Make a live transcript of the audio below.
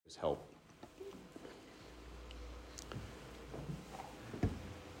Help.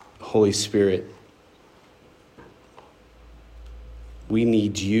 Holy Spirit, we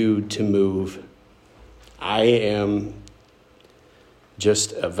need you to move. I am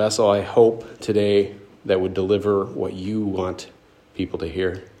just a vessel, I hope, today that would deliver what you want people to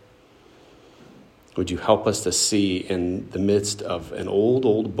hear. Would you help us to see in the midst of an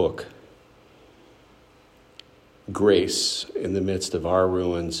old book, grace in the midst of our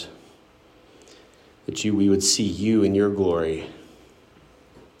ruins, that we would see you in your glory.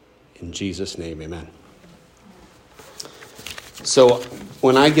 In Jesus' name, amen. So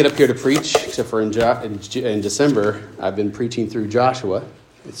when I get up here to preach, except for in December, I've been preaching through Joshua.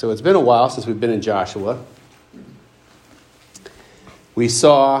 So it's been a while since we've been in Joshua. We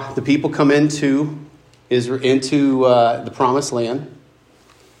saw the people come into the promised land.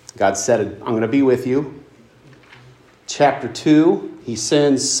 God said, I'm going to be with you. Chapter 2, he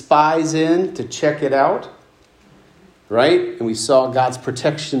sends spies in to check it out. Right? And we saw God's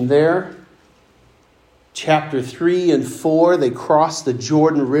protection there. Chapter 3 and 4, they cross the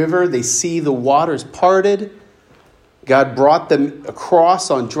Jordan River. They see the waters parted. God brought them across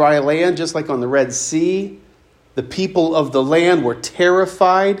on dry land, just like on the Red Sea. The people of the land were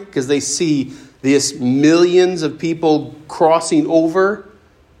terrified because they see these millions of people crossing over.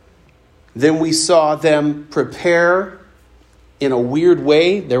 Then we saw them prepare in a weird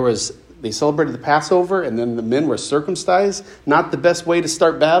way. They celebrated the Passover, and then the men were circumcised. Not the best way to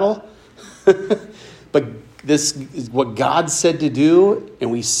start battle. But this is what God said to do,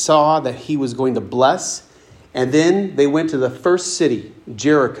 and we saw that he was going to bless. And then they went to the first city,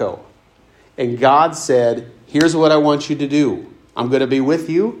 Jericho. And God said, here's what I want you to do. I'm going to be with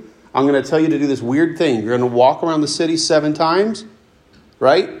you. I'm going to tell you to do this weird thing. You're going to walk around the city 7 times,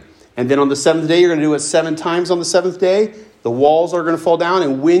 right? And then on the 7th day, you're going to do it 7 times on the 7th day. The walls are going to fall down.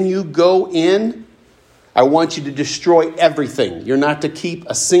 And when you go in, I want you to destroy everything. You're not to keep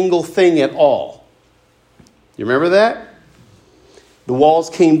a single thing at all. You remember that? The walls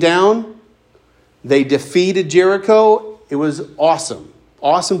came down. They defeated Jericho. It was awesome.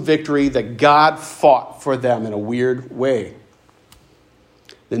 Awesome victory that God fought for them in a weird way.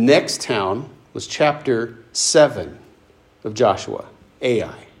 The next town was chapter 7 of Joshua, Ai.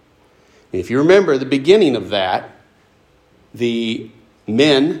 And if you remember the beginning of that, the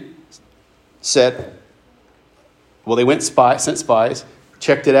men said, sent spies,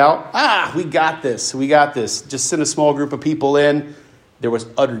 checked it out. We got this. Just sent a small group of people in. There was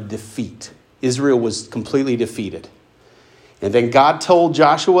utter defeat. Israel was completely defeated. And then God told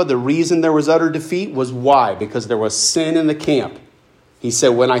Joshua the reason there was utter defeat was why? Because there was sin in the camp. He said,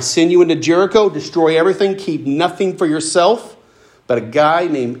 when I send you into Jericho, destroy everything, keep nothing for yourself. But a guy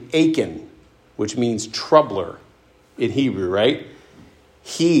named Achan, which means troubler in Hebrew, right?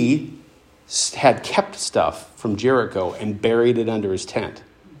 He had kept stuff from Jericho and buried it under his tent,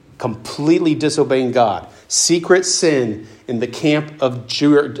 completely disobeying God. Secret sin in the camp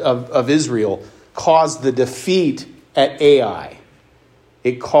of Israel caused the defeat at Ai.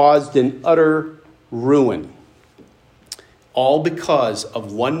 It caused an utter ruin, all because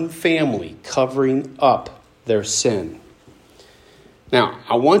of one family covering up their sin. Now,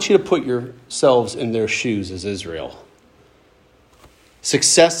 I want you to put yourselves in their shoes as Israel.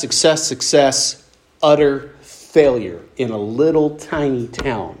 Success, utter failure in a little tiny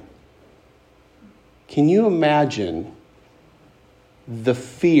town. Can you imagine the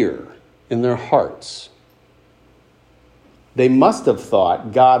fear in their hearts? They must have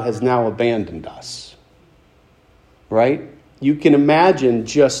thought God has now abandoned us, right? You can imagine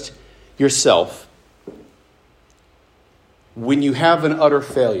just yourself when you have an utter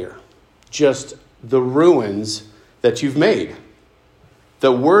failure, just the ruins that you've made.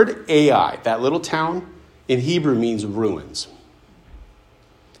 The word Ai, that little town, in Hebrew means ruins.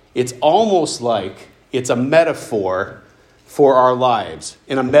 It's almost like it's a metaphor for our lives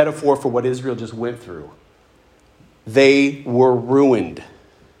and a metaphor for what Israel just went through. They were ruined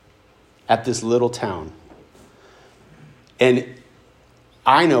at this little town. And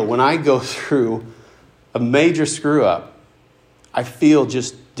I know when I go through a major screw up, I feel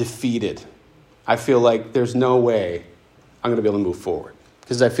just defeated. I feel like there's no way I'm going to be able to move forward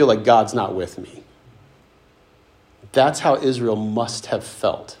because I feel like God's not with me. That's how Israel must have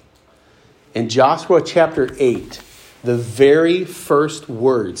felt. In Joshua chapter 8, the very first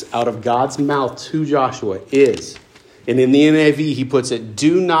words out of God's mouth to Joshua is, and in the NIV he puts it,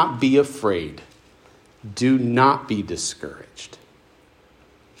 do not be afraid. Do not be discouraged.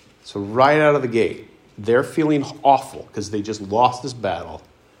 So right out of the gate, they're feeling awful because they just lost this battle.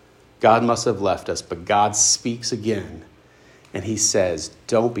 God must have left us, but God speaks again. And he says,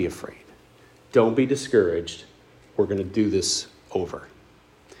 don't be afraid. Don't be discouraged. We're going to do this over.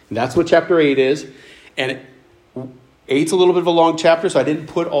 And that's what chapter 8 is. And 8's a little bit of a long chapter, so I didn't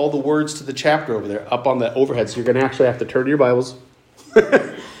put all the words to the chapter over there up on the overhead. So you're going to actually have to turn to your Bibles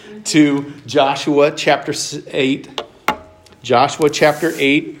to Joshua chapter 8. Joshua chapter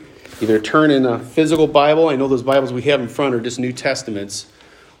 8. Either turn in a physical Bible. I know those Bibles we have in front are just New Testaments.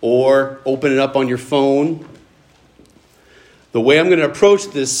 Or open it up on your phone. The way I'm going to approach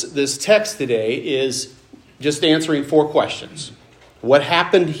this text today is just answering 4 questions. What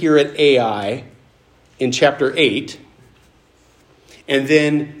happened here at Ai in chapter 8? And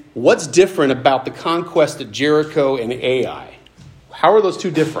then what's different about the conquest at Jericho and Ai? How are those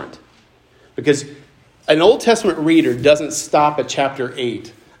two different? Because an Old Testament reader doesn't stop at chapter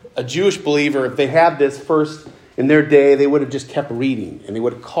 8. A Jewish believer, if they had this first in their day, they would have just kept reading and they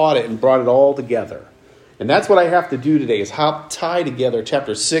would have caught it and brought it all together. And that's what I have to do today, is tie together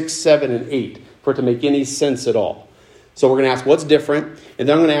chapters 6, 7, and 8 for it to make any sense at all. So we're going to ask what's different, and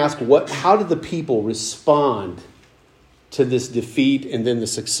then I'm going to ask how did the people respond to this defeat and then the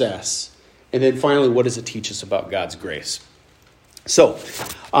success? And then finally, what does it teach us about God's grace? So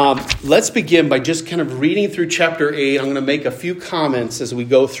let's begin by just kind of reading through chapter 8. I'm going to make a few comments as we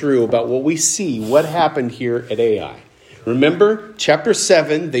go through about what we see, what happened here at Ai. Remember, chapter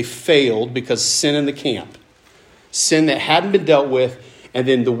 7, they failed because sin in the camp. Sin that hadn't been dealt with, and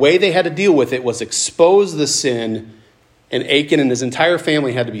then the way they had to deal with it was expose the sin, and Achan and his entire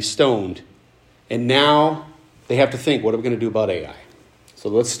family had to be stoned. And now they have to think, what are we going to do about Ai? So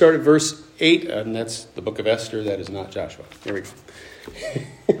let's start at verse 8, and that's the book of Esther. That is not Joshua. Here we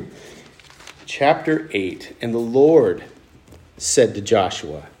go. Chapter 8. And the Lord said to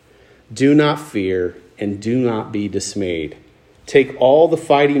Joshua, do not fear and do not be dismayed. Take all the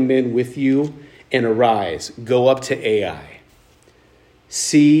fighting men with you and arise. Go up to Ai.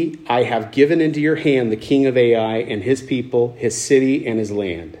 See, I have given into your hand the king of Ai and his people, his city and his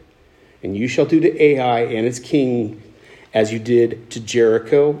land. And you shall do to Ai and its king as you did to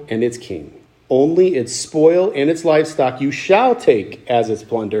Jericho and its king. Only its spoil and its livestock you shall take as its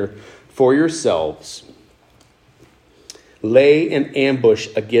plunder for yourselves. Lay an ambush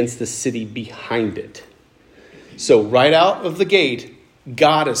against the city behind it. So right out of the gate,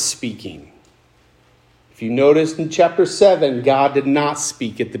 God is speaking. If you noticed in chapter 7, God did not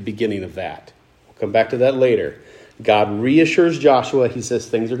speak at the beginning of that. We'll come back to that later. God reassures Joshua. He says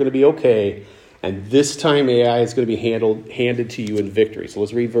things are going to be okay. And this time Ai is going to be handed to you in victory. So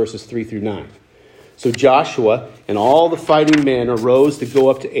let's read verses 3 through 9. So Joshua and all the fighting men arose to go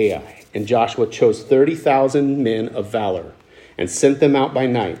up to Ai. And Joshua chose 30,000 men of valor and sent them out by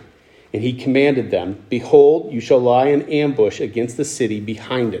night. And he commanded them, behold, you shall lie in ambush against the city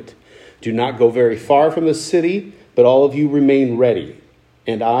behind it. Do not go very far from the city, but all of you remain ready.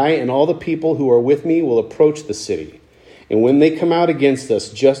 And I and all the people who are with me will approach the city. And when they come out against us,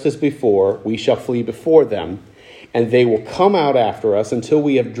 just as before, we shall flee before them. And they will come out after us until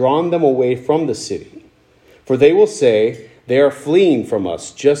we have drawn them away from the city. For they will say, they are fleeing from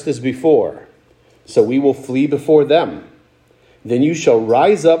us, just as before. So we will flee before them. Then you shall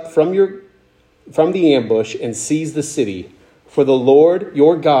rise up from the ambush and seize the city, for the Lord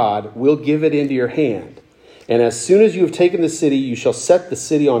your God will give it into your hand. And as soon as you have taken the city, you shall set the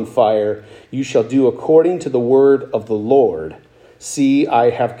city on fire. You shall do according to the word of the Lord. See,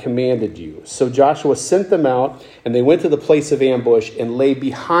 I have commanded you. So Joshua sent them out, and they went to the place of ambush and lay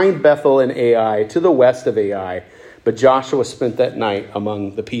behind Bethel and Ai, to the west of Ai. But Joshua spent that night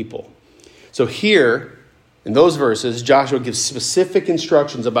among the people. So here, in those verses, Joshua gives specific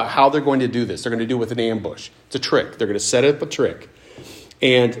instructions about how they're going to do this. They're going to do it with an ambush. It's a trick. They're going to set up a trick.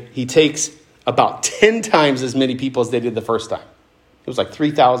 And he takes about 10 times as many people as they did the first time. It was like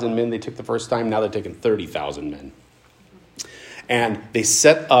 3,000 men they took the first time. Now they're taking 30,000 men. And they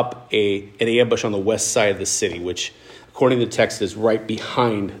set up an ambush on the west side of the city, which, according to the text, is right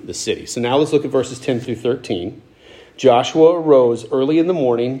behind the city. So now let's look at verses 10 through 13. Joshua arose early in the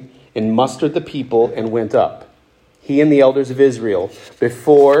morning and mustered the people and went up, he and the elders of Israel,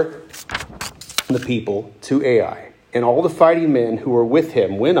 before the people to Ai. And all the fighting men who were with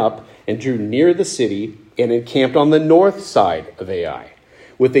him went up and drew near the city and encamped on the north side of Ai,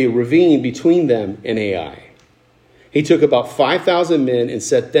 with a ravine between them and Ai. He took about 5,000 men and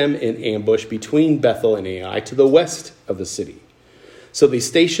set them in ambush between Bethel and Ai to the west of the city. So they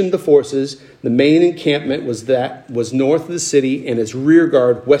stationed the forces. The main encampment was north of the city and its rear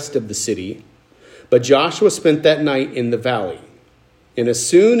guard west of the city. But Joshua spent that night in the valley. And as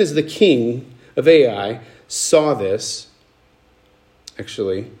soon as the king of Ai saw this,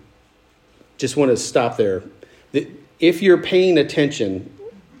 actually, just want to stop there. if you're paying attention,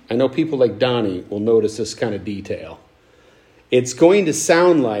 I know people like Donnie will notice this kind of detail. It's going to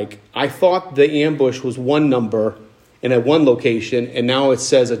sound like, I thought the ambush was one number in one location, and now it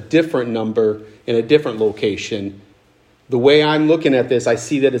says a different number in a different location. The way I'm looking at this, I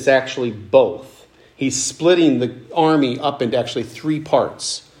see that it's actually both. He's splitting the army up into actually three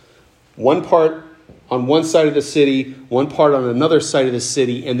parts. One part on one side of the city, one part on another side of the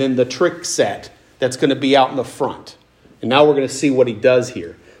city, and then the trick set that's going to be out in the front. And now we're going to see what he does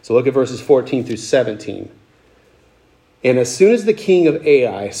here. So look at verses 14 through 17. And as soon as the king of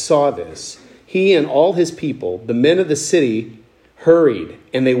Ai saw this, he and all his people, the men of the city, hurried,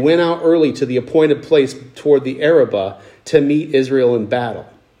 and they went out early to the appointed place toward the Arabah to meet Israel in battle.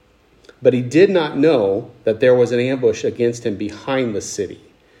 But he did not know that there was an ambush against him behind the city.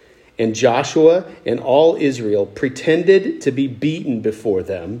 And Joshua and all Israel pretended to be beaten before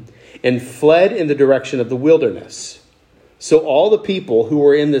them and fled in the direction of the wilderness. So all the people who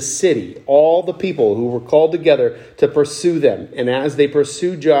were in the city, all the people who were called together to pursue them, and as they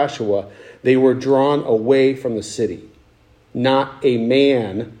pursued Joshua, they were drawn away from the city. Not a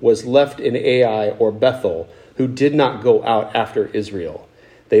man was left in Ai or Bethel who did not go out after Israel.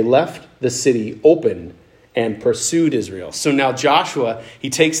 They left the city open and pursued Israel. So now Joshua, he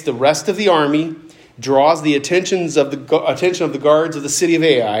takes the rest of the army, draws the attention of the guards of the city of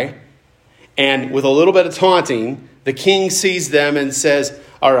Ai, and with a little bit of taunting, the king sees them and says,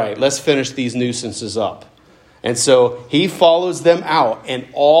 all right, let's finish these nuisances up. And so he follows them out, and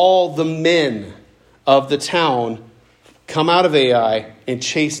all the men of the town come out of Ai and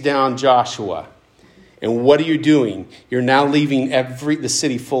chase down Joshua. And what are you doing? You're now leaving the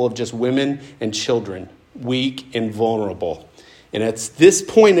city full of just women and children, weak and vulnerable. And at this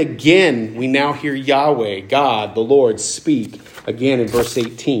point again, we now hear Yahweh, God, the Lord, speak again in verse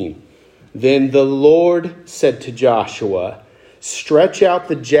 18. Then the Lord said to Joshua, stretch out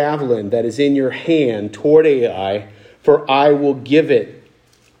the javelin that is in your hand toward Ai, for I will give it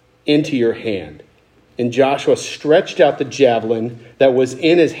into your hand. And Joshua stretched out the javelin that was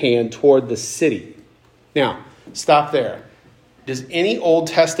in his hand toward the city. Now, stop there. Does any Old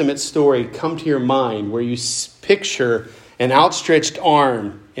Testament story come to your mind where you picture an outstretched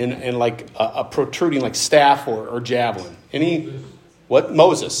arm and like a protruding like staff or javelin? Any? What?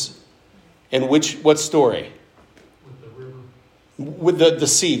 Moses. And what story? With the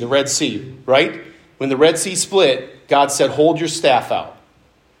sea, the Red Sea, right? When the Red Sea split, God said, hold your staff out.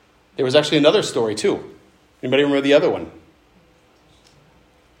 There was actually another story too. Anybody remember the other one?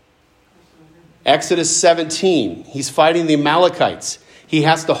 Exodus 17. He's fighting the Amalekites. He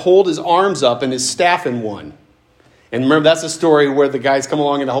has to hold his arms up and his staff in one. And remember, that's a story where the guys come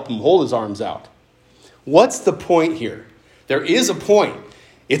along and help him hold his arms out. What's the point here? There is a point.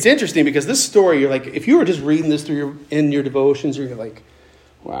 It's interesting because this story, you're like, if you were just reading this in your devotions, you're like,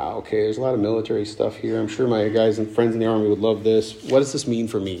 wow, okay, there's a lot of military stuff here. I'm sure my guys and friends in the army would love this. What does this mean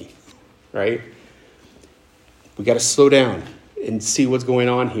for me? Right? We got to slow down and see what's going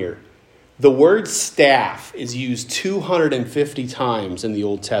on here. The word staff is used 250 times in the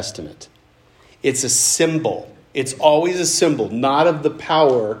Old Testament. It's a symbol. It's always a symbol, not of the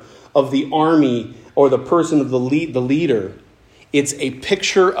power of the army or the person of the leader. It's a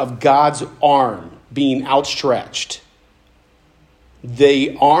picture of God's arm being outstretched.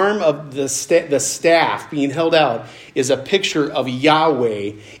 The arm of the staff being held out is a picture of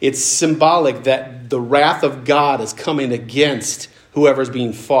Yahweh. It's symbolic that the wrath of God is coming against whoever's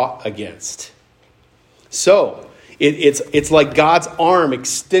being fought against. So it's like God's arm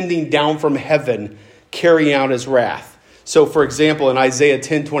extending down from heaven, carrying out his wrath. So, for example, in Isaiah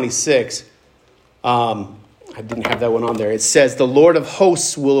 10:26, I didn't have that one on there. It says, the Lord of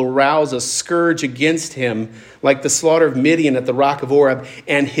hosts will arouse a scourge against him like the slaughter of Midian at the rock of Oreb,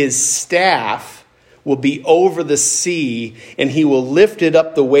 and his staff will be over the sea, and he will lift it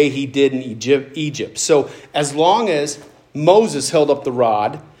up the way he did in Egypt. So as long as Moses held up the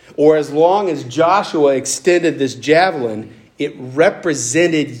rod, or as long as Joshua extended this javelin, it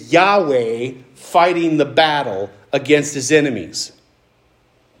represented Yahweh fighting the battle against his enemies.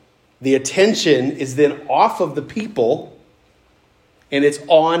 The attention is then off of the people and it's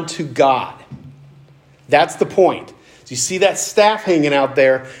on to God. That's the point. So you see that staff hanging out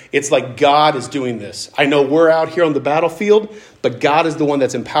there? It's like God is doing this. I know we're out here on the battlefield, but God is the one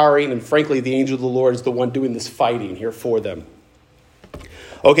that's empowering, and frankly, the angel of the Lord is the one doing this fighting here for them.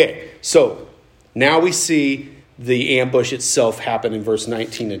 Okay, so now we see the ambush itself happen in verse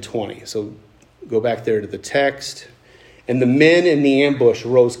 19 and 20. So go back there to the text. And the men in the ambush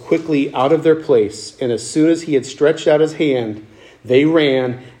rose quickly out of their place, and as soon as he had stretched out his hand, they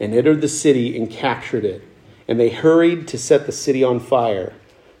ran and entered the city and captured it. and they hurried to set the city on fire.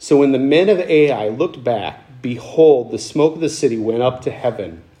 So when the men of Ai looked back, behold, the smoke of the city went up to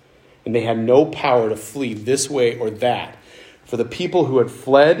heaven, and they had no power to flee this way or that. For the people who had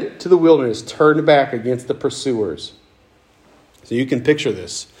fled to the wilderness turned back against the pursuers. So you can picture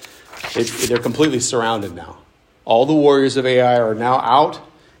this. They're completely surrounded now. All the warriors of Ai are now out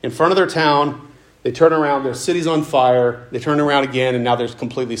in front of their town. They turn around, their city's on fire. They turn around again, and now they're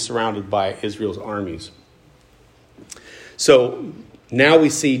completely surrounded by Israel's armies. So now we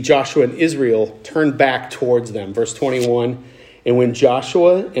see Joshua and Israel turn back towards them. Verse 21, and when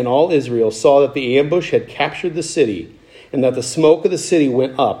Joshua and all Israel saw that the ambush had captured the city, and that the smoke of the city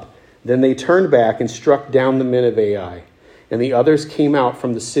went up, then they turned back and struck down the men of Ai. And the others came out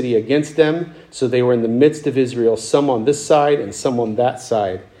from the city against them, so they were in the midst of Israel, some on this side and some on that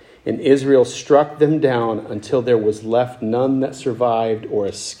side. And Israel struck them down until there was left none that survived or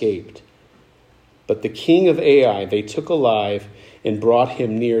escaped. But the king of Ai they took alive and brought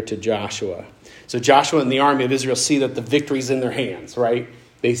him near to Joshua. So Joshua and the army of Israel see that the victory's in their hands, right?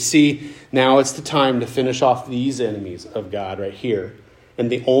 They see now it's the time to finish off these enemies of God right here.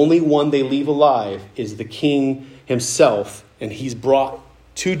 And the only one they leave alive is the king himself, and he's brought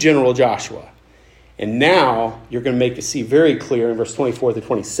to General Joshua. And now you're going to see very clear in verse 24 to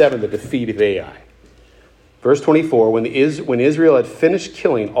 27 the defeat of Ai. Verse 24, when Israel had finished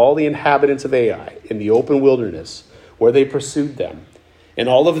killing all the inhabitants of Ai in the open wilderness where they pursued them, and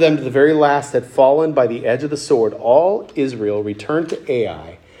all of them to the very last had fallen by the edge of the sword, all Israel returned to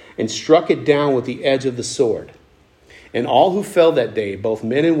Ai and struck it down with the edge of the sword. And all who fell that day, both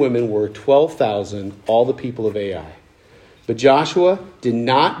men and women, were 12,000, all the people of Ai. But Joshua did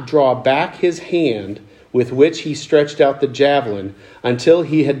not draw back his hand with which he stretched out the javelin until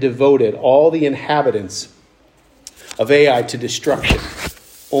he had devoted all the inhabitants of Ai to destruction.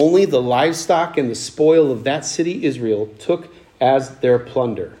 Only the livestock and the spoil of that city Israel took as their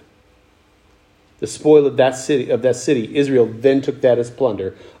plunder. The spoil of that city Israel then took that as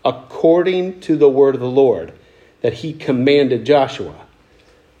plunder, according to the word of the Lord that he commanded Joshua.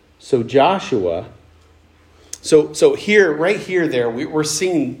 So Joshua... So here, right here, there, we're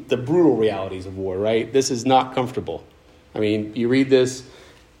seeing the brutal realities of war, right? This is not comfortable. I mean, you read this,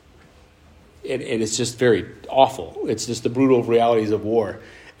 and it's just very awful. It's just the brutal realities of war.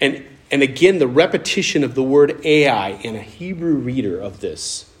 And again, the repetition of the word Ai in a Hebrew reader of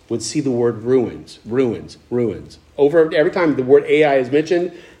this would see the word ruins, ruins, ruins. Over every time the word Ai is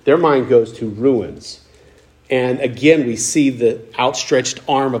mentioned, their mind goes to ruins. And again, we see the outstretched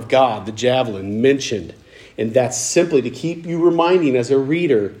arm of God, the javelin, mentioned. And that's simply to keep you reminding as a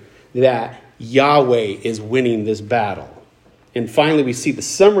reader that Yahweh is winning this battle. And finally, we see the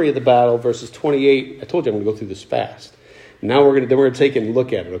summary of the battle, verses 28. I told you I'm going to go through this fast. Now we're going to take a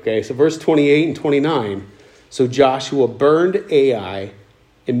look at it, okay? So verse 28 and 29. So Joshua burned Ai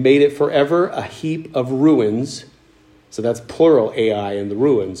and made it forever a heap of ruins. So that's plural Ai in the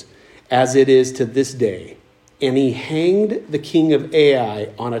ruins, as it is to this day. And he hanged the king of Ai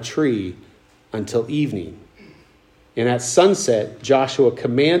on a tree until evening. And at sunset, Joshua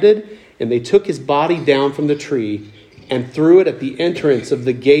commanded, and they took his body down from the tree and threw it at the entrance of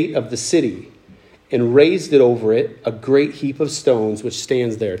the gate of the city and raised it over it, a great heap of stones, which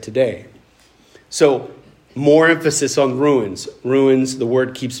stands there today. So more emphasis on ruins. Ruins, the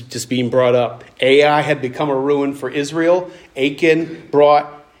word keeps just being brought up. Ai had become a ruin for Israel. Achan brought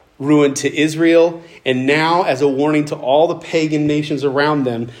ruin to Israel. And now, as a warning to all the pagan nations around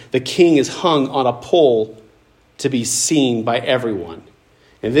them, the king is hung on a pole to be seen by everyone.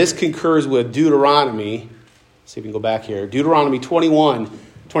 And this concurs with Deuteronomy. See if we can go back here. Deuteronomy 21,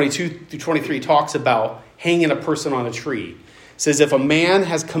 22 through 23 talks about hanging a person on a tree. It says, if a man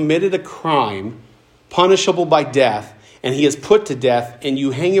has committed a crime punishable by death, and he is put to death, and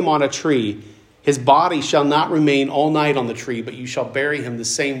you hang him on a tree, his body shall not remain all night on the tree, but you shall bury him the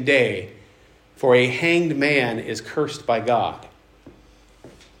same day. For a hanged man is cursed by God.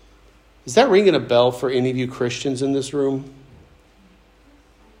 Is that ringing a bell for any of you Christians in this room?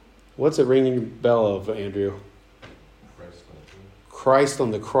 What's it ringing a bell of, Andrew? Christ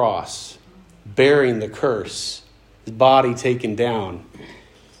on the cross, bearing the curse, his body taken down,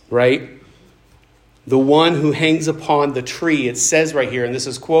 right? The one who hangs upon the tree, it says right here, and this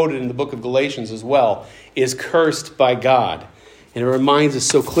is quoted in the book of Galatians as well, is cursed by God. And it reminds us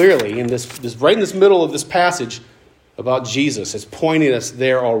so clearly in this right in this middle of this passage about Jesus. It's pointing us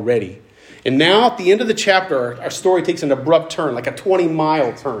there already. And now at the end of the chapter, our story takes an abrupt turn, like a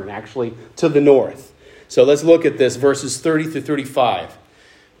 20-mile turn, actually, to the north. So let's look at this, verses 30 through 35,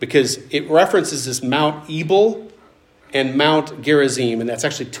 because it references this Mount Ebal and Mount Gerizim, and that's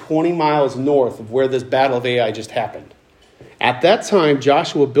actually 20 miles north of where this battle of Ai just happened. At that time,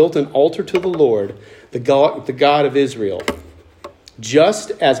 Joshua built an altar to the Lord, the God of Israel,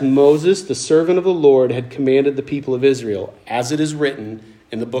 just as Moses, the servant of the Lord, had commanded the people of Israel, as it is written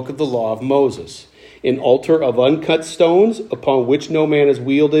in the book of the law of Moses, an altar of uncut stones upon which no man has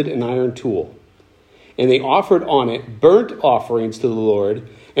wielded an iron tool. And they offered on it burnt offerings to the Lord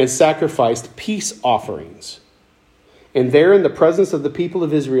and sacrificed peace offerings. And there in the presence of the people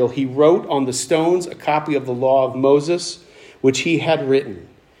of Israel, he wrote on the stones a copy of the law of Moses, which he had written.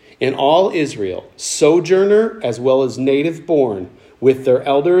 And all Israel, sojourner as well as native born, with their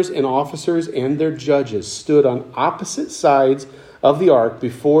elders and officers and their judges, stood on opposite sides of the ark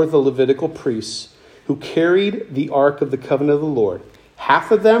before the Levitical priests, who carried the ark of the covenant of the Lord, half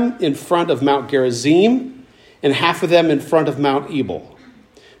of them in front of Mount Gerizim, and half of them in front of Mount Ebal,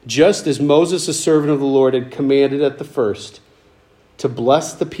 just as Moses, the servant of the Lord, had commanded at the first, to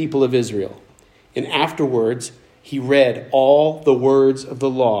bless the people of Israel. And afterwards he read all the words of the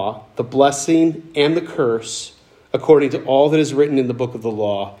law, the blessing and the curse, according to all that is written in the book of the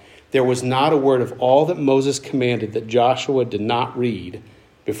law. There was not a word of all that Moses commanded that Joshua did not read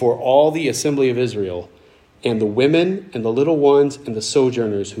before all the assembly of Israel, and the women and the little ones and the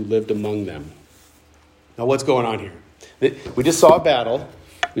sojourners who lived among them. Now what's going on here? We just saw a battle.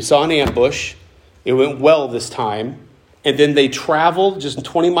 We saw an ambush. It went well this time. And then they traveled just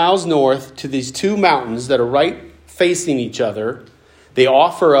 20 miles north to these two mountains that are right facing each other. They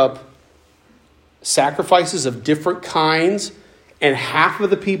offer up sacrifices of different kinds, and half of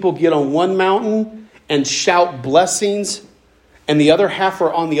the people get on one mountain and shout blessings, and the other half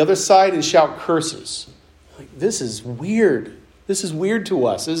are on the other side and shout curses. Like, this is weird. This is weird to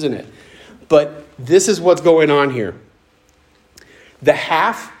us, isn't it? But this is what's going on here. The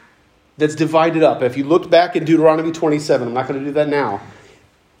half that's divided up, if you look back in Deuteronomy 27, I'm not going to do that now,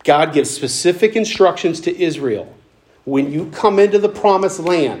 God gives specific instructions to Israel. When you come into the promised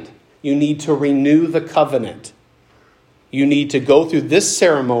land, you need to renew the covenant. You need to go through this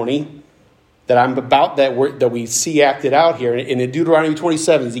ceremony that we see acted out here. And in Deuteronomy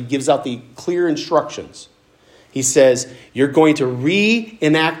 27, he gives out the clear instructions. He says, you're going to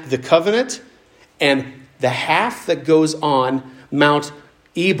reenact the covenant, and the half that goes on Mount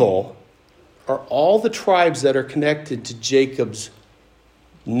Ebal are all the tribes that are connected to Jacob's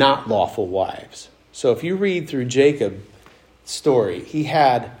not lawful wives. So if you read through Jacob's story, he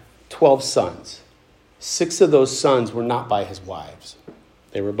had 12 sons. 6 of those sons were not by his wives.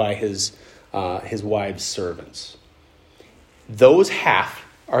 They were by his wives' servants. Those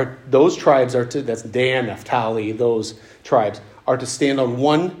tribes that's Dan, Naphtali, those tribes are to stand on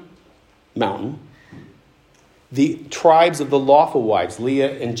one mountain. The tribes of the lawful wives,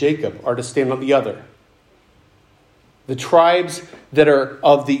 Leah and Jacob, are to stand on the other. The tribes that are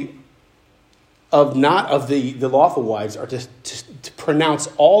not of the lawful wives are to pronounce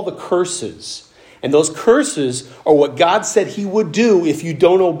all the curses. And those curses are what God said he would do if you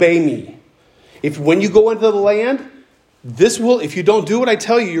don't obey me. If when you go into the land, if you don't do what I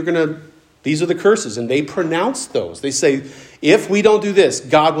tell you, these are the curses. And they pronounce those. They say, if we don't do this,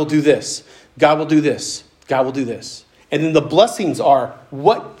 God will do this. God will do this. God will do this. And then the blessings are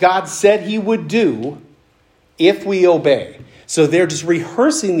what God said he would do if we obey. So they're just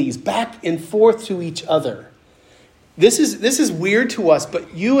rehearsing these back and forth to each other. This is weird to us,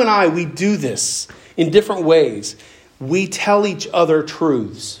 but you and I, we do this in different ways. We tell each other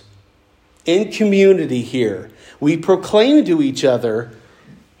truths in community here. We proclaim to each other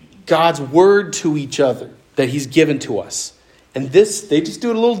God's word to each other that he's given to us. And this, they just do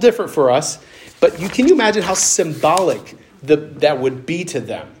it a little different for us. But can you imagine how symbolic that would be to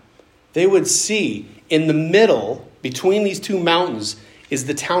them? They would see in the middle, between these two mountains, is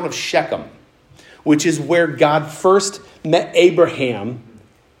the town of Shechem, which is where God first met Abraham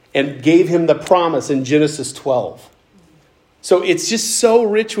and gave him the promise in Genesis 12. So it's just so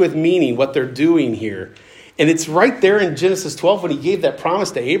rich with meaning what they're doing here. And it's right there in Genesis 12 when he gave that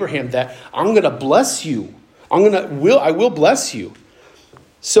promise to Abraham that I'm going to bless you. I will bless you.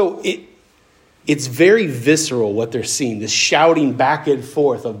 So it's very visceral what they're seeing, this shouting back and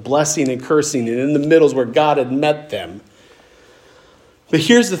forth of blessing and cursing, and in the middle is where God had met them. But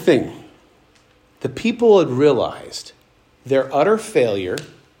here's the thing. The people had realized their utter failure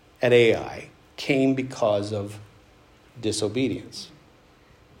at Ai came because of disobedience.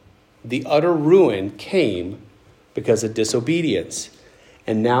 The utter ruin came because of disobedience.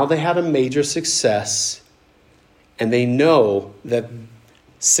 And now they had a major success, and they know that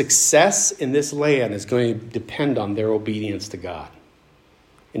success in this land is going to depend on their obedience to God.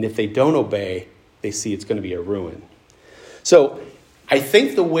 And if they don't obey, they see it's going to be a ruin. So I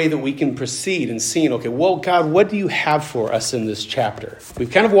think the way that we can proceed in seeing, okay, well, God, what do you have for us in this chapter?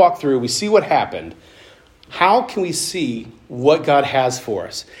 We've kind of walked through, we see what happened. How can we see what God has for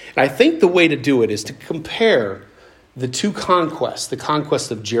us? And I think the way to do it is to compare the two conquests, the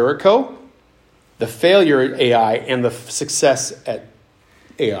conquest of Jericho, the failure at Ai, and the success at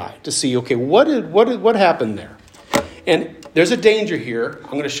Ai, to see, okay, what happened there? And there's a danger here.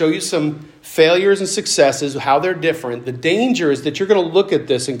 I'm going to show you some failures and successes, how they're different. The danger is that you're going to look at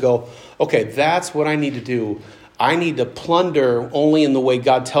this and go, okay, that's what I need to do. I need to plunder only in the way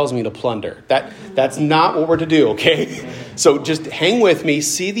God tells me to plunder. That's not what we're to do, okay? So just hang with me,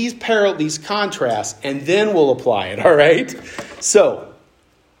 see these contrasts, and then we'll apply it, all right? So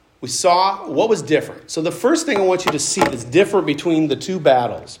we saw what was different. So the first thing I want you to see that's different between the two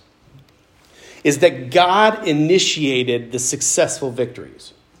battles is that God initiated the successful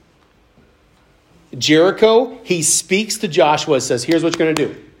victories. Jericho, he speaks to Joshua and says, here's what you're going to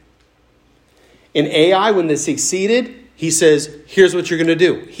do. In Ai, when they succeeded, he says, here's what you're going to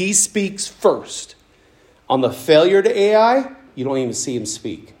do. He speaks first. On the failure to Ai, you don't even see him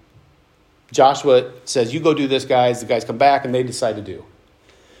speak. Joshua says, you go do this, guys. The guys come back and they decide to do.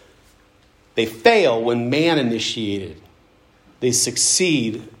 They fail when man initiated. They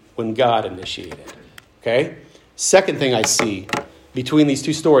succeed when God initiated. Okay? Second thing I see between these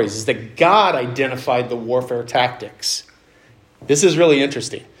two stories is that God identified the warfare tactics. This is really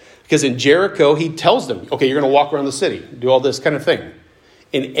interesting. Because in Jericho, he tells them, okay, you're going to walk around the city, do all this kind of thing.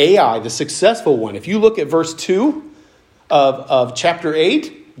 In Ai, the successful one, if you look at verse 2 of chapter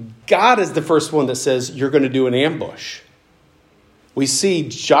 8, God is the first one that says you're going to do an ambush. We see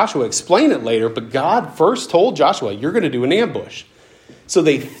Joshua explain it later, but God first told Joshua, you're going to do an ambush. So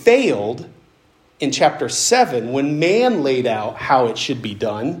they failed in chapter 7 when man laid out how it should be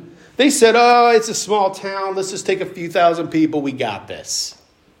done. They said, oh, it's a small town. Let's just take a few thousand people. We got this.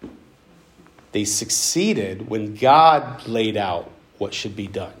 They succeeded when God laid out what should be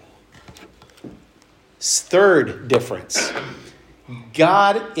done. Third difference.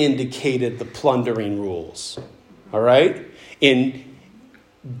 God indicated the plundering rules. All right? In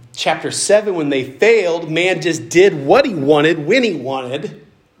chapter 7, when they failed, man just did what he wanted, when he wanted.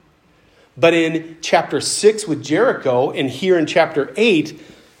 But in chapter 6 with Jericho, and here in chapter 8,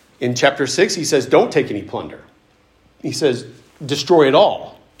 in chapter 6, he says, don't take any plunder. He says, destroy it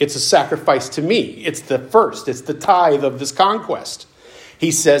all. It's a sacrifice to me. It's the first. It's the tithe of this conquest.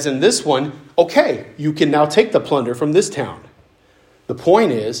 He says in this one, okay, you can now take the plunder from this town. The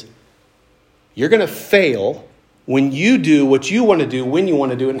point is, you're going to fail when you do what you want to do, when you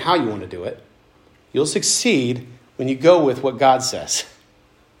want to do it, and how you want to do it. You'll succeed when you go with what God says.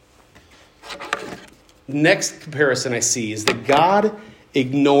 The next comparison I see is that God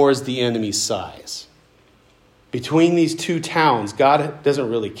ignores the enemy's size. Between these two towns, God doesn't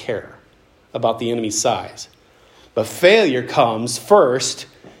really care about the enemy's size. But failure comes first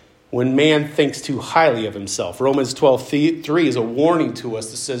when man thinks too highly of himself. Romans 12:3 is a warning to us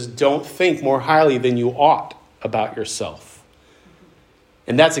that says, don't think more highly than you ought about yourself.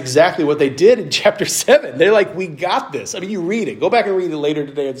 And that's exactly what they did in chapter 7. They're like, we got this. I mean, you read it. Go back and read it later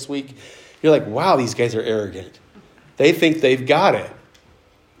today or this week. You're like, wow, these guys are arrogant. They think they've got it.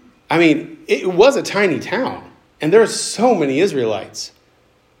 I mean, it was a tiny town. And there are so many Israelites.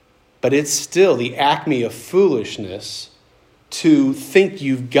 But it's still the acme of foolishness to think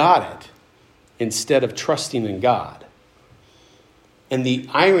you've got it instead of trusting in God. And the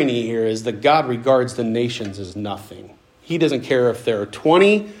irony here is that God regards the nations as nothing. He doesn't care if there are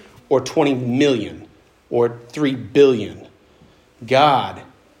 20 or 20 million or 3 billion. God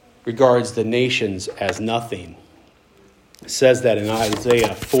regards the nations as nothing. It says that in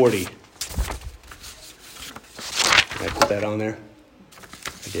Isaiah 40. Did I put that on there?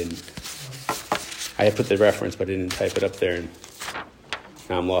 I didn't. I had put the reference, but I didn't type it up there. And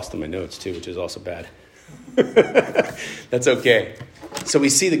now I'm lost in my notes too, which is also bad. That's okay. So we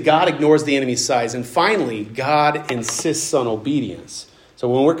see that God ignores the enemy's size. And finally, God insists on obedience. So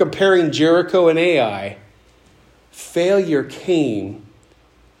when we're comparing Jericho and Ai, failure came.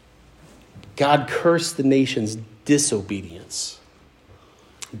 God cursed the nation's disobedience.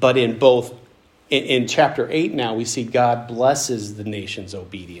 But in chapter 8 now, we see God blesses the nation's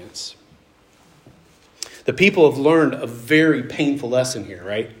obedience. The people have learned a very painful lesson here,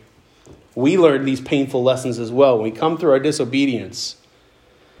 right? We learn these painful lessons as well. When we come through our disobedience,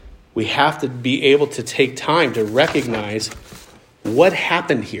 we have to be able to take time to recognize what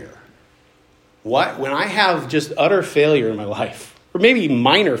happened here. When I have just utter failure in my life, or maybe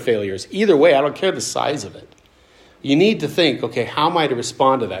minor failures, either way, I don't care the size of it. You need to think, okay, how am I to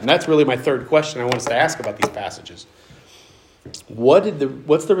respond to that? And that's really my third question I want us to ask about these passages.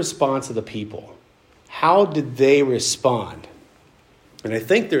 what's the response of the people? How did they respond? And I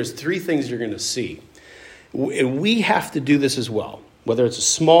think there's three things you're going to see. And we have to do this as well, whether it's a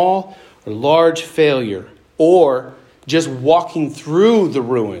small or large failure, or just walking through the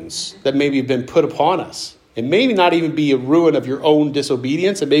ruins that maybe have been put upon us. It may not even be a ruin of your own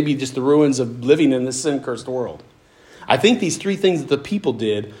disobedience. It may be just the ruins of living in this sin-cursed world. I think these three things that the people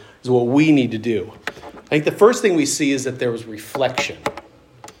did is what we need to do. I think the first thing we see is that there was reflection.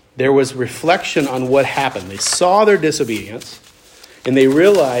 There was reflection on what happened. They saw their disobedience, and they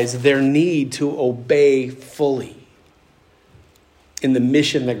realized their need to obey fully in the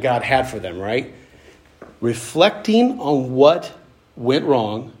mission that God had for them, right? Reflecting on what went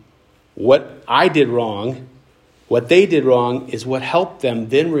wrong, what I did wrong, what they did wrong is what helped them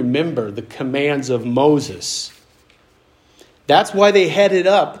then remember the commands of Moses. That's why they headed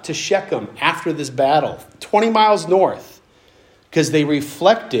up to Shechem after this battle, 20 miles north, because they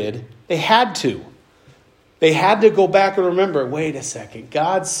reflected. They had to. They had to go back and remember, wait a second.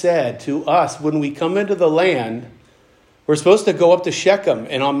 God said to us when we come into the land, we're supposed to go up to Shechem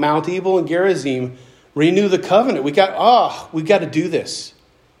and on Mount Ebal and Gerizim, renew the covenant. We got to do this.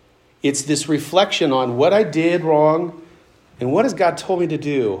 It's this reflection on what I did wrong and what has God told me to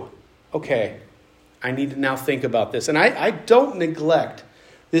do. Okay, I need to now think about this. And I don't neglect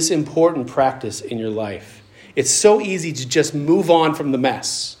this important practice in your life. It's so easy to just move on from the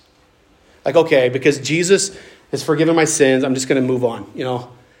mess. Like, okay, because Jesus has forgiven my sins, I'm just going to move on,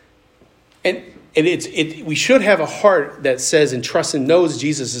 And we should have a heart that says and trusts and knows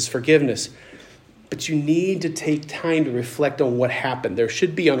Jesus' forgiveness. But you need to take time to reflect on what happened. There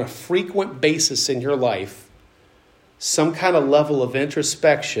should be on a frequent basis in your life some kind of level of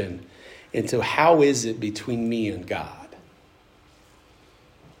introspection into how is it between me and God.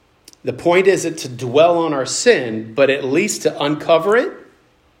 The point isn't to dwell on our sin, but at least to uncover it,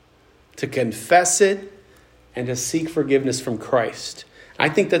 to confess it, and to seek forgiveness from Christ. I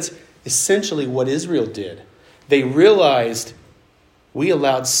think that's essentially what Israel did. They realized we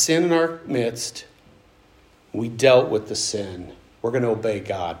allowed sin in our midst. We dealt with the sin. We're going to obey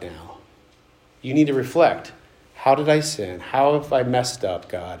God now. You need to reflect. How did I sin? How have I messed up,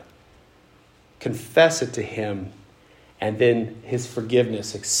 God? Confess it to him, and then his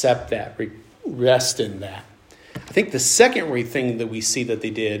forgiveness. Accept that. Rest in that. I think the second thing that we see that they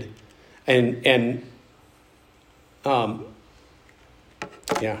did, and 1 John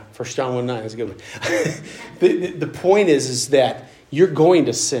 1:9, that's a good one. The point is that you're going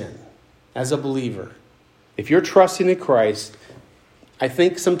to sin as a believer. If you're trusting in Christ, I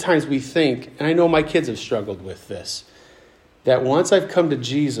think sometimes we think, and I know my kids have struggled with this, that once I've come to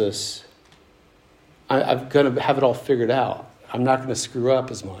Jesus, I'm going to have it all figured out. I'm not going to screw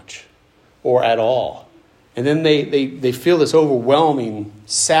up as much or at all. And then they feel this overwhelming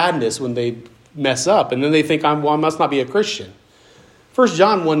sadness when they mess up. And then they think, I must not be a Christian. 1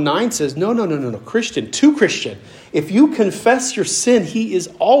 John 1:9 says, no, Christian. If you confess your sin, he is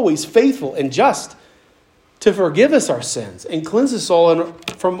always faithful and just to forgive us our sins and cleanse us all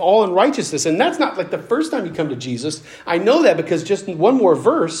from all unrighteousness. And that's not like the first time you come to Jesus. I know that because just one more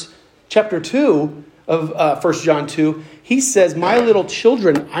verse, chapter 2 of 1 John 2, he says, my little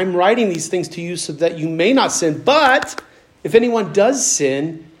children, I'm writing these things to you so that you may not sin. But if anyone does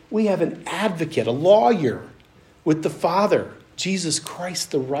sin, we have an advocate, a lawyer with the Father, Jesus Christ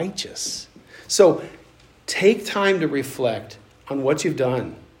the righteous. So take time to reflect on what you've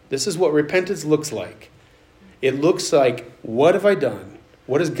done. This is what repentance looks like. It looks like, what have I done?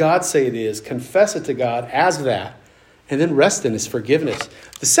 What does God say it is? Confess it to God as that, and then rest in his forgiveness.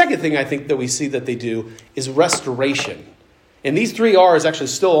 The second thing I think that we see that they do is restoration. And these 3 R's actually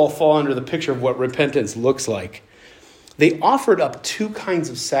still all fall under the picture of what repentance looks like. They offered up 2 kinds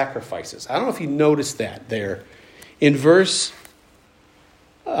of sacrifices. I don't know if you noticed that there. In verse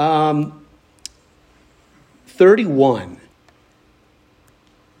 31,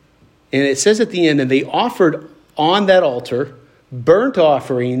 and it says at the end, and they offered on that altar burnt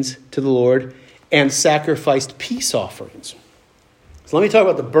offerings to the Lord and sacrificed peace offerings. So let me talk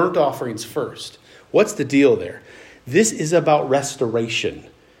about the burnt offerings first. What's the deal there? This is about restoration.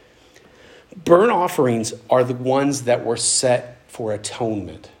 Burnt offerings are the ones that were set for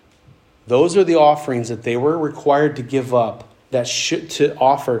atonement. Those are the offerings that they were required to give up, to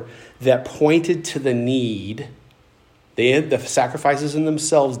offer, that pointed to the need. The sacrifices in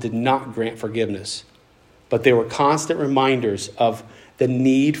themselves did not grant forgiveness, but they were constant reminders of the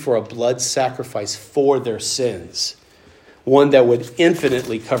need for a blood sacrifice for their sins, one that would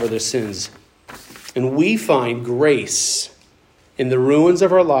infinitely cover their sins. And we find grace in the ruins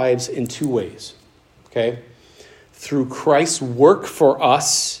of our lives in 2 ways. Okay? through Christ's work for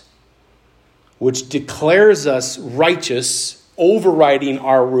us, which declares us righteous, overriding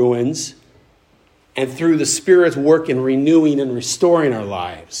our ruins, and through the Spirit's work in renewing and restoring our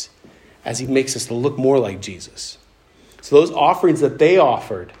lives as he makes us to look more like Jesus. So those offerings that they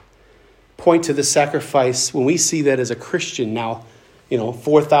offered point to the sacrifice. When we see that as a Christian now,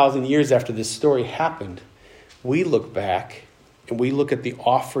 4,000 years after this story happened, we look back and we look at the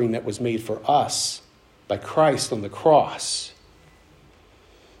offering that was made for us by Christ on the cross.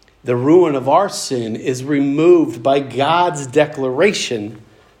 The ruin of our sin is removed by God's declaration,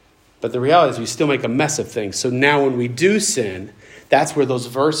 but the reality is we still make a mess of things. So now when we do sin, that's where those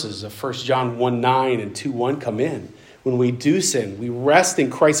verses of 1 John 1:9 and 2:1 come in. When we do sin, we rest in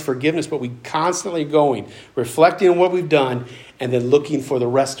Christ's forgiveness, but we constantly going, reflecting on what we've done, and then looking for the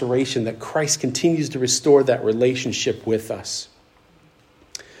restoration that Christ continues to restore that relationship with us.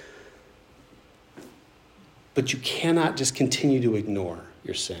 But you cannot just continue to ignore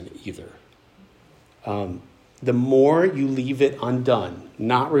your sin either. The more you leave it undone,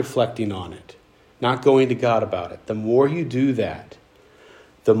 not reflecting on it, not going to God about it, the more you do that,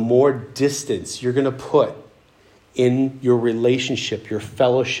 the more distance you're going to put in your relationship, your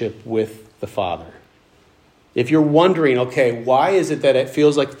fellowship with the Father. If you're wondering, okay, why is it that it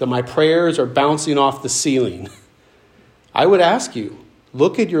feels like my prayers are bouncing off the ceiling? I would ask you,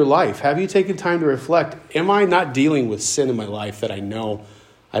 look at your life. Have you taken time to reflect? Am I not dealing with sin in my life that I know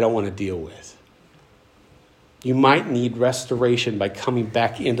I don't want to deal with? You might need restoration by coming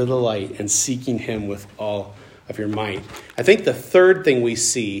back into the light and seeking him with all of your might. I think the third thing we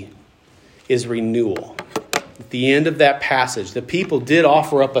see is renewal. At the end of that passage, the people did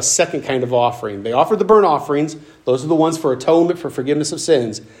offer up a second kind of offering. They offered the burnt offerings. Those are the ones for atonement, for forgiveness of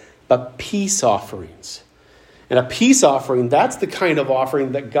sins. But peace offerings. And a peace offering, that's the kind of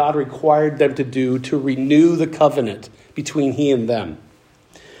offering that God required them to do to renew the covenant between he and them.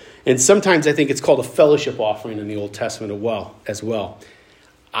 And sometimes I think it's called a fellowship offering in the Old Testament as well.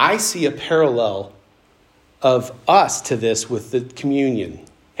 I see a parallel of us to this with the communion.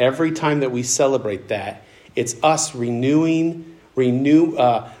 Every time that we celebrate that, it's us renewing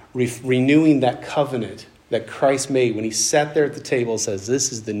that covenant that Christ made when he sat there at the table and says,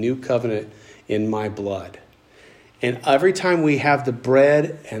 this is the new covenant in my blood. And every time we have the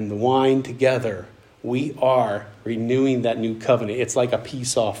bread and the wine together, we are renewing that new covenant. It's like a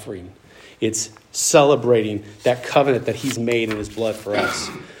peace offering. It's celebrating that covenant that he's made in his blood for us.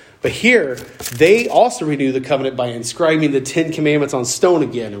 But here, they also renew the covenant by inscribing the 10 Commandments on stone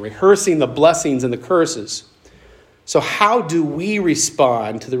again and rehearsing the blessings and the curses. So how do we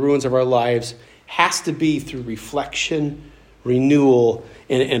respond to the ruins of our lives? Has to be through reflection, renewal,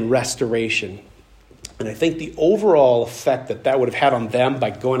 and restoration. And I think the overall effect that would have had on them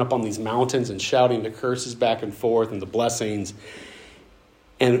by going up on these mountains and shouting the curses back and forth and the blessings,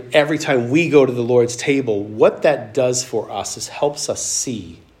 and every time we go to the Lord's table, what that does for us is helps us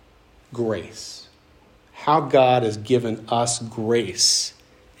see grace. How God has given us grace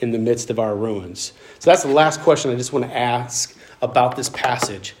in the midst of our ruins. So that's the last question I just want to ask about this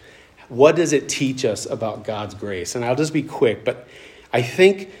passage. What does it teach us about God's grace? And I'll just be quick, but I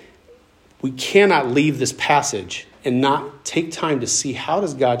think we cannot leave this passage and not take time to see how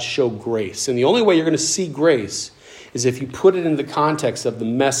does God show grace. And the only way you're going to see grace is if you put it in the context of the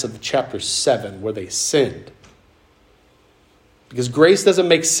mess of chapter 7 where they sinned. Because grace doesn't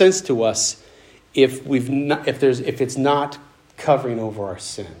make sense to us if it's not covering over our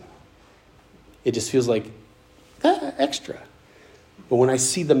sin. It just feels like extra. But when I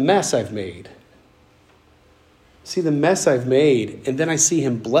see the mess I've made, and then I see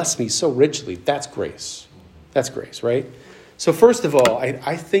him bless me so richly, that's grace. That's grace, right? So first of all,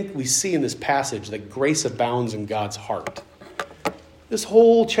 I think we see in this passage that grace abounds in God's heart. This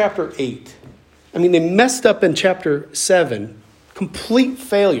whole chapter 8, they messed up in chapter 7, complete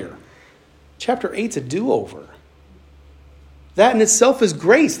failure. Chapter 8's a do-over. That in itself is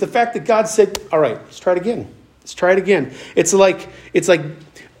grace. The fact that God said, all right, let's try it again. It's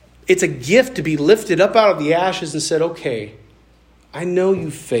a gift to be lifted up out of the ashes and said, okay, I know you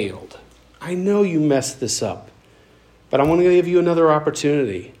failed. I know you messed this up, but I'm going to give you another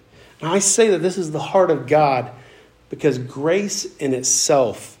opportunity. And I say that this is the heart of God because grace in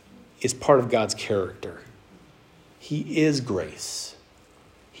itself is part of God's character. He is grace.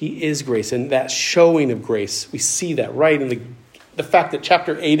 He is grace. And that showing of grace, we see that right in the fact that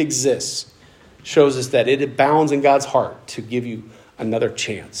chapter 8 exists shows us that it abounds in God's heart to give you another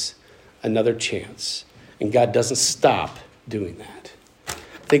chance. And God doesn't stop doing that.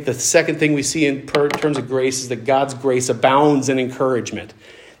 I think the second thing we see in terms of grace is that God's grace abounds in encouragement.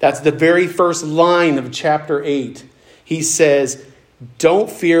 That's the very first line of chapter 8. he says,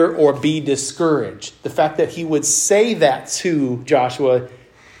 don't fear or be discouraged. The fact that he would say that to Joshua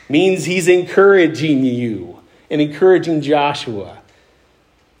means he's encouraging you and encouraging Joshua.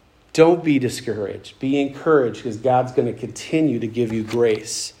 Don't be discouraged. Be encouraged because God's going to continue to give you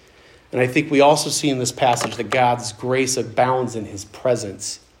grace. And I think we also see in this passage that God's grace abounds in his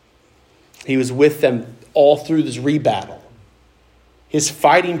presence. He was with them all through this rebattle. His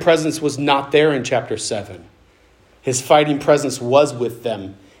fighting presence was not there in chapter 7. His fighting presence was with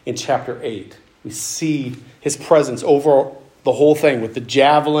them in chapter 8. We see his presence over the whole thing with the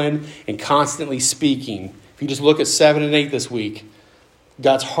javelin and constantly speaking. If you just look at 7 and 8 this week,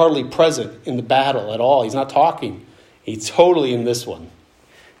 God's hardly present in the battle at all. He's not talking. He's totally in this one.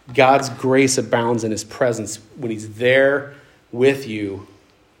 God's grace abounds in his presence. When he's there with you,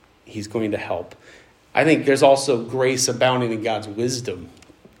 he's going to help. I think there's also grace abounding in God's wisdom.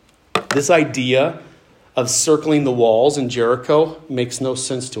 This idea of circling the walls in Jericho makes no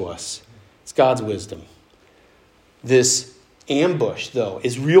sense to us. It's God's wisdom. This ambush, though,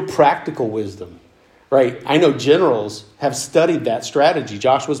 is real practical wisdom, right? I know generals have studied that strategy,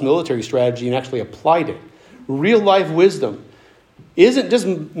 Joshua's military strategy, and actually applied it. Real life wisdom isn't just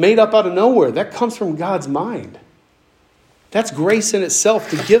made up out of nowhere. That comes from God's mind. That's grace in itself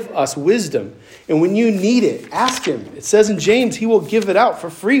to give us wisdom. And when you need it, ask him. It says in James, he will give it out for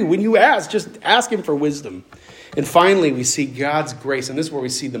free. When you ask, just ask him for wisdom. And finally, we see God's grace. And this is where we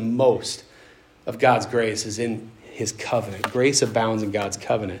see the most of God's grace is in his covenant. Grace abounds in God's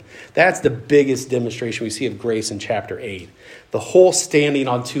covenant. That's the biggest demonstration we see of grace in chapter 8. The whole standing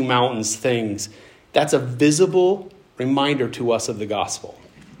on two mountains things, that's a visible reminder to us of the gospel.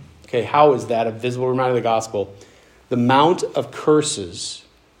 Okay, how is that a visible reminder of the gospel? The mount of curses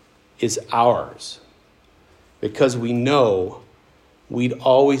is ours because we know we'd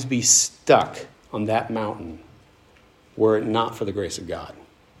always be stuck on that mountain were it not for the grace of God.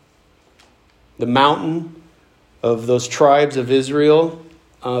 The mountain of those tribes of Israel,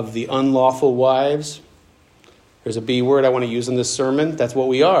 of the unlawful wives. There's a B word I want to use in this sermon. That's what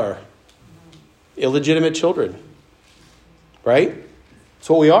we are. Illegitimate children. Right? That's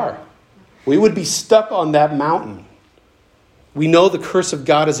what we are. We would be stuck on that mountain. We know the curse of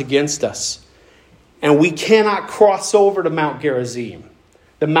God is against us. And we cannot cross over to Mount Gerizim,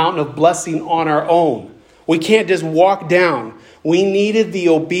 the mountain of blessing, on our own. We can't just walk down. We needed the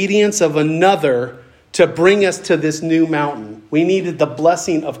obedience of another to bring us to this new mountain. We needed the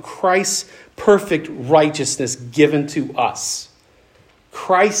blessing of Christ's perfect righteousness given to us.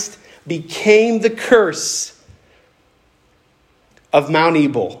 Christ became the curse of Mount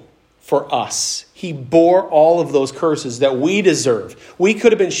Ebal for us. He bore all of those curses that we deserve. We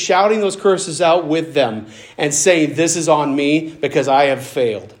could have been shouting those curses out with them and saying, this is on me because I have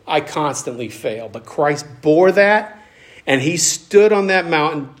failed. I constantly fail. But Christ bore that, and he stood on that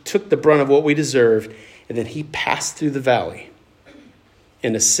mountain, took the brunt of what we deserved, and then he passed through the valley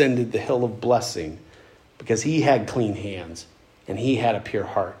and ascended the hill of blessing because he had clean hands and he had a pure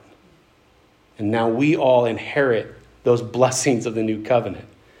heart. And now we all inherit those blessings of the new covenant.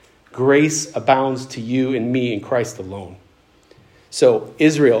 Grace abounds to you and me in Christ alone. So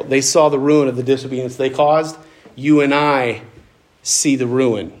Israel, they saw the ruin of the disobedience they caused. You and I see the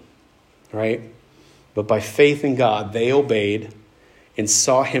ruin, right? But by faith in God, they obeyed and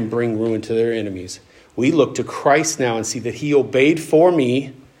saw him bring ruin to their enemies. We look to Christ now and see that he obeyed for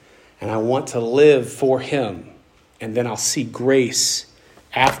me, and I want to live for him. And then I'll see grace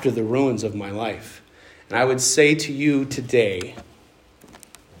after the ruins of my life. And I would say to you today,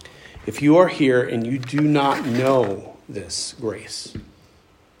 if you are here and you do not know this grace,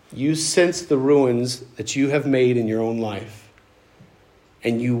 you sense the ruins that you have made in your own life,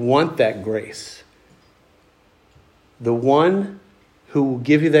 and you want that grace, the one who will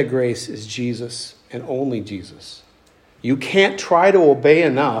give you that grace is Jesus and only Jesus. You can't try to obey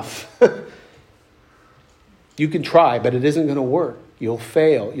enough. You can try, but it isn't going to work. You'll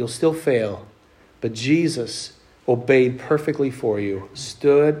fail. You'll still fail. But Jesus obeyed perfectly for you,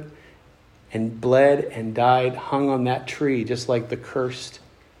 stood and bled and died, hung on that tree, just like the cursed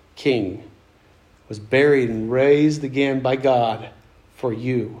king, was buried and raised again by God for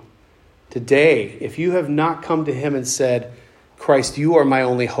you. Today, if you have not come to him and said, Christ, you are my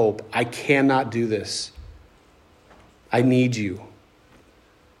only hope. I cannot do this. I need you.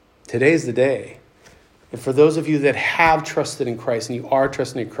 Today's the day. And for those of you that have trusted in Christ and you are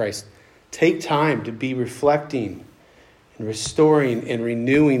trusting in Christ, take time to be reflecting and restoring and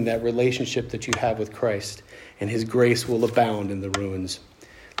renewing that relationship that you have with Christ, and his grace will abound in the ruins.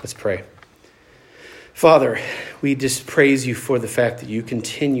 Let's pray. Father, we just praise you for the fact that you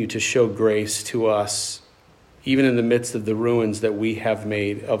continue to show grace to us even in the midst of the ruins that we have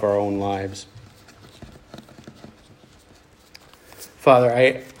made of our own lives. Father,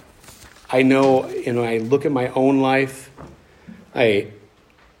 I know, I look at my own life, I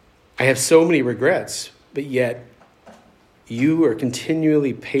have so many regrets, but yet you are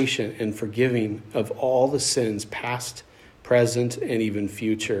continually patient and forgiving of all the sins, past, present, and even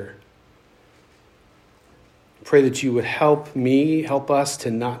future. Pray that you would help us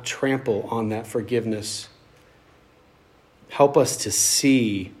to not trample on that forgiveness. Help us to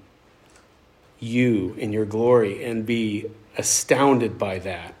see you in your glory and be astounded by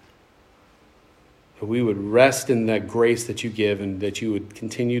that. That we would rest in that grace that you give and that you would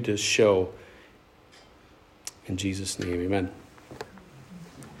continue to show. In Jesus' name, amen.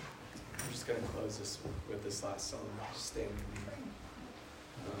 I'm just going to close this with this last song. Just stand with me.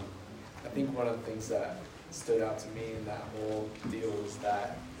 I think one of the things that stood out to me in that whole deal is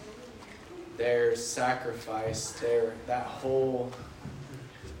that their sacrifice, that whole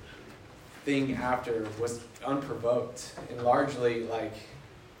thing after was unprovoked. And largely, like,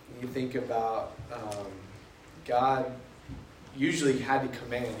 you think about God usually had to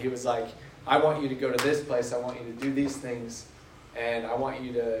command. He was like, I want you to go to this place, I want you to do these things, and I want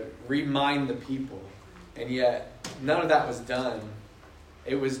you to remind the people. And yet, none of that was done.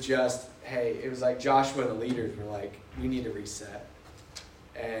 It was just, hey, it was like Joshua and the leaders were like, we need to reset.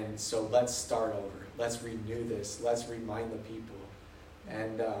 And so let's start over. Let's renew this. Let's remind the people.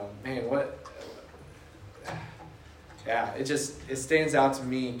 And man, it stands out to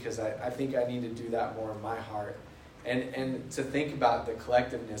me because I think I need to do that more in my heart. And to think about the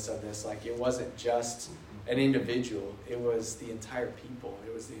collectiveness of this, like it wasn't just an individual, it was the entire people.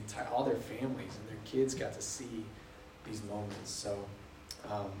 It was all their families and their kids got to see these moments. So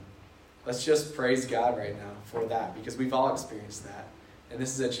let's just praise God right now for that, because we've all experienced that. And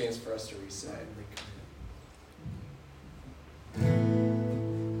this is a chance for us to reset and recommit.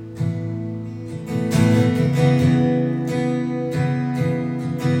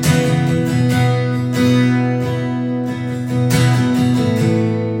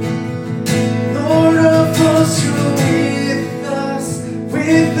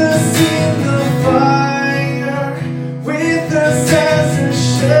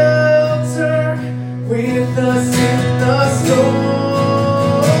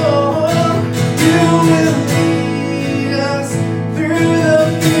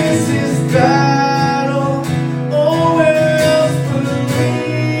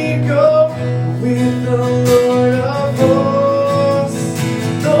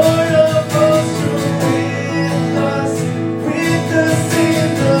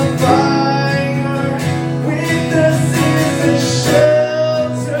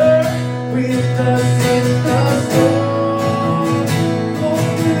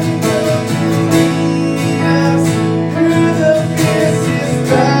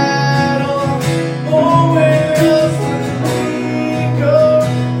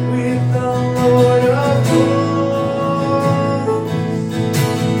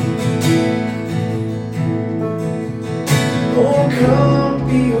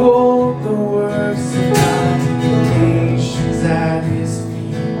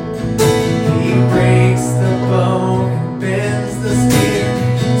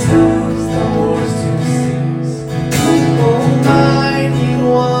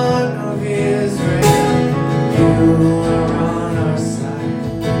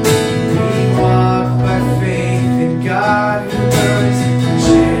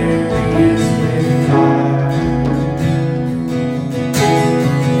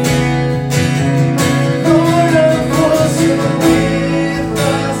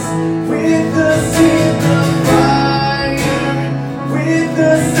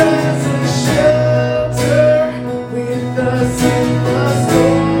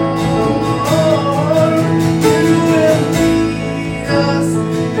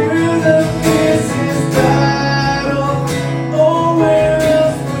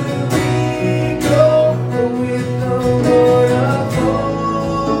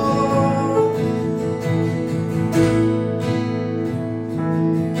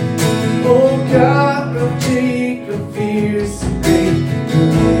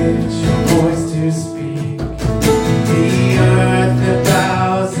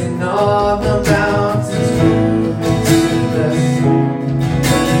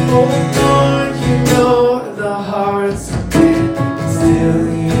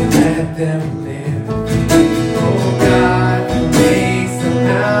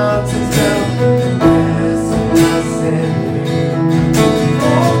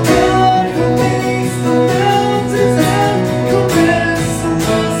 Makes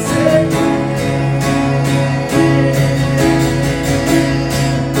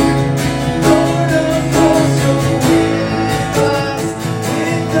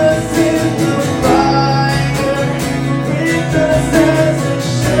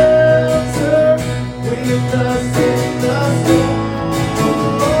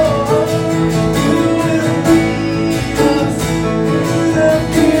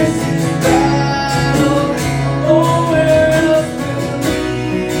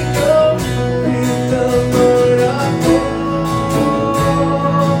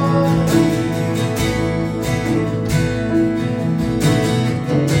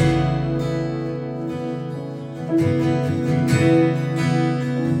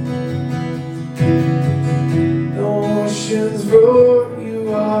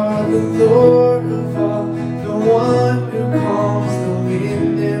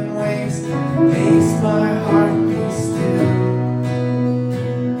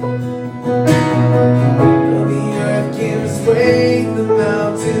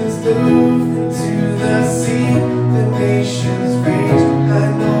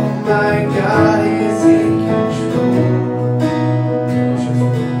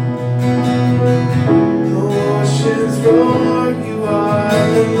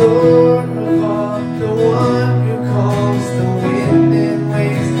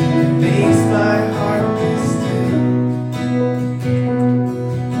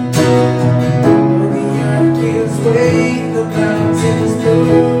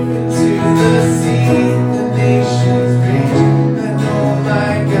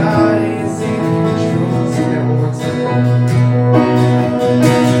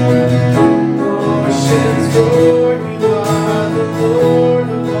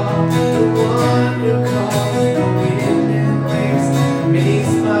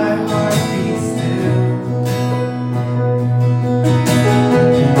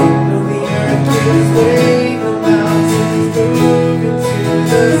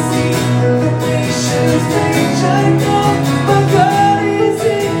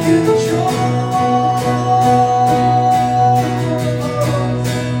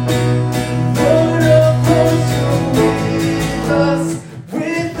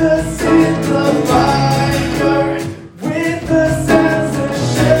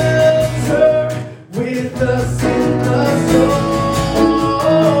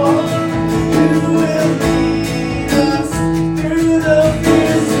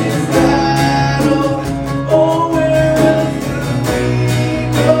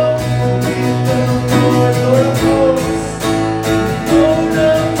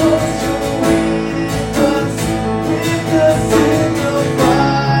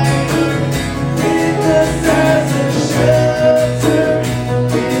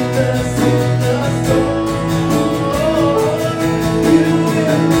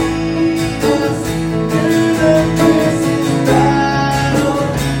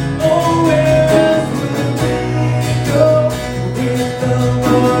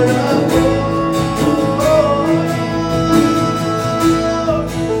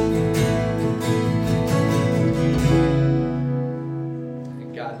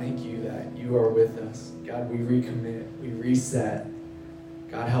God, thank you that you are with us. God, we recommit, we reset.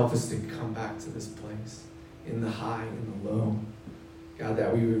 God, help us to come back to this place in the high, in the low. God,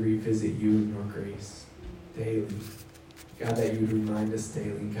 that we would revisit you in your grace daily. God, that you would remind us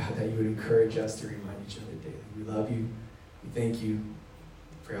daily. God, that you would encourage us to remind each other daily. We love you. We thank you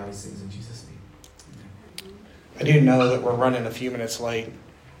for all these things in Jesus' name. Amen. I do know that we're running a few minutes late.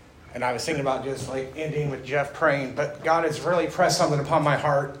 And I was thinking about just like ending with Jeff praying, but God has really pressed something upon my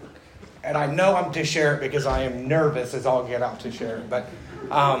heart. And I know I'm to share it because I am nervous as all get out to share it. But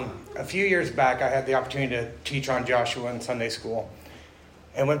a few years back, I had the opportunity to teach on Joshua in Sunday school.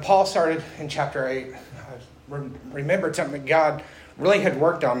 And when Paul started in chapter 8, I remembered something that God really had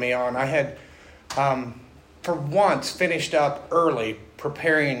worked on me on. I had, for once, finished up early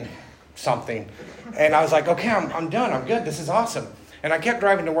preparing something. And I was like, okay, I'm done. I'm good. This is awesome. And I kept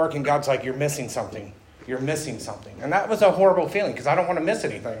driving to work, and God's like, you're missing something. You're missing something. And that was a horrible feeling because I don't want to miss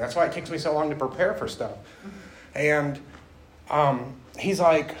anything. That's why it takes me so long to prepare for stuff. And he's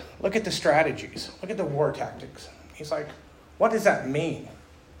like, look at the strategies. Look at the war tactics. He's like, what does that mean?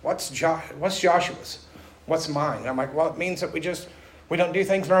 What's Joshua's? What's mine? And I'm like, well, it means that we don't do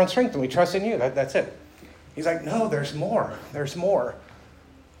things in our own strength and we trust in you. That's it. He's like, no, there's more. There's more.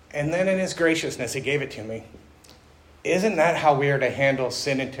 And then in his graciousness, he gave it to me. Isn't that how we are to handle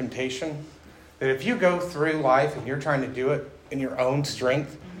sin and temptation? That if you go through life and you're trying to do it in your own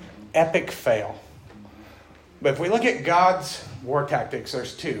strength, epic fail. But if we look at God's war tactics,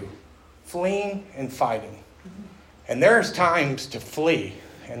 there's two: fleeing and fighting. And there's times to flee,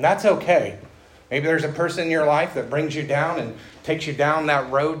 and that's okay. Maybe there's a person in your life that brings you down and takes you down that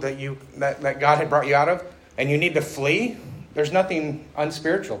road that God had brought you out of, and you need to flee. There's nothing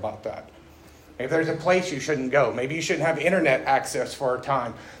unspiritual about that. If there's a place you shouldn't go, maybe you shouldn't have internet access for a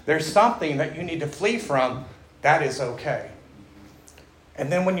time. There's something that you need to flee from, that is okay.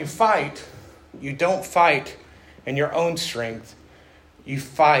 And then when you fight, you don't fight in your own strength. You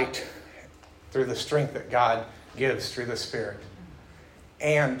fight through the strength that God gives through the Spirit.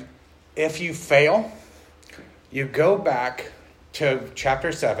 And if you fail, you go back to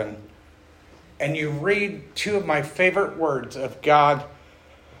chapter 7 and you read two of my favorite words of God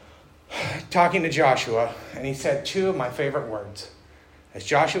talking to Joshua, and he said two of my favorite words. As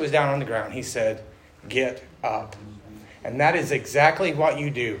Joshua was down on the ground, he said, get up. And that is exactly what you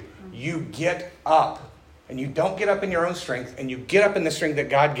do. You get up. And you don't get up in your own strength, and you get up in the strength that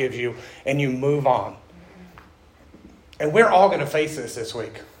God gives you, and you move on. And we're all going to face this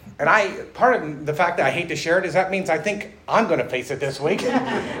week. And part of the fact that I hate to share it is that means I think I'm going to face it this week,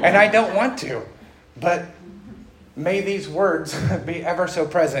 and I don't want to. But may these words be ever so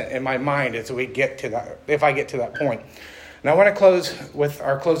present in my mind as we get to that, if I get to that point. And I want to close with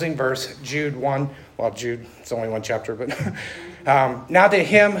our closing verse, Jude 1. Well, Jude, it's only one chapter, but now to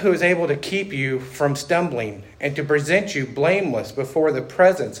him who is able to keep you from stumbling and to present you blameless before the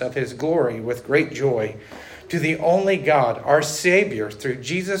presence of his glory with great joy, to the only God, our Savior, through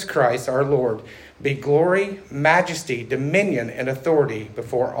Jesus Christ our Lord, be glory, majesty, dominion, and authority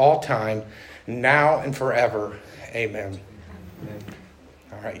before all time, now and forever. Amen.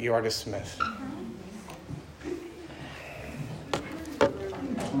 All right, you are dismissed.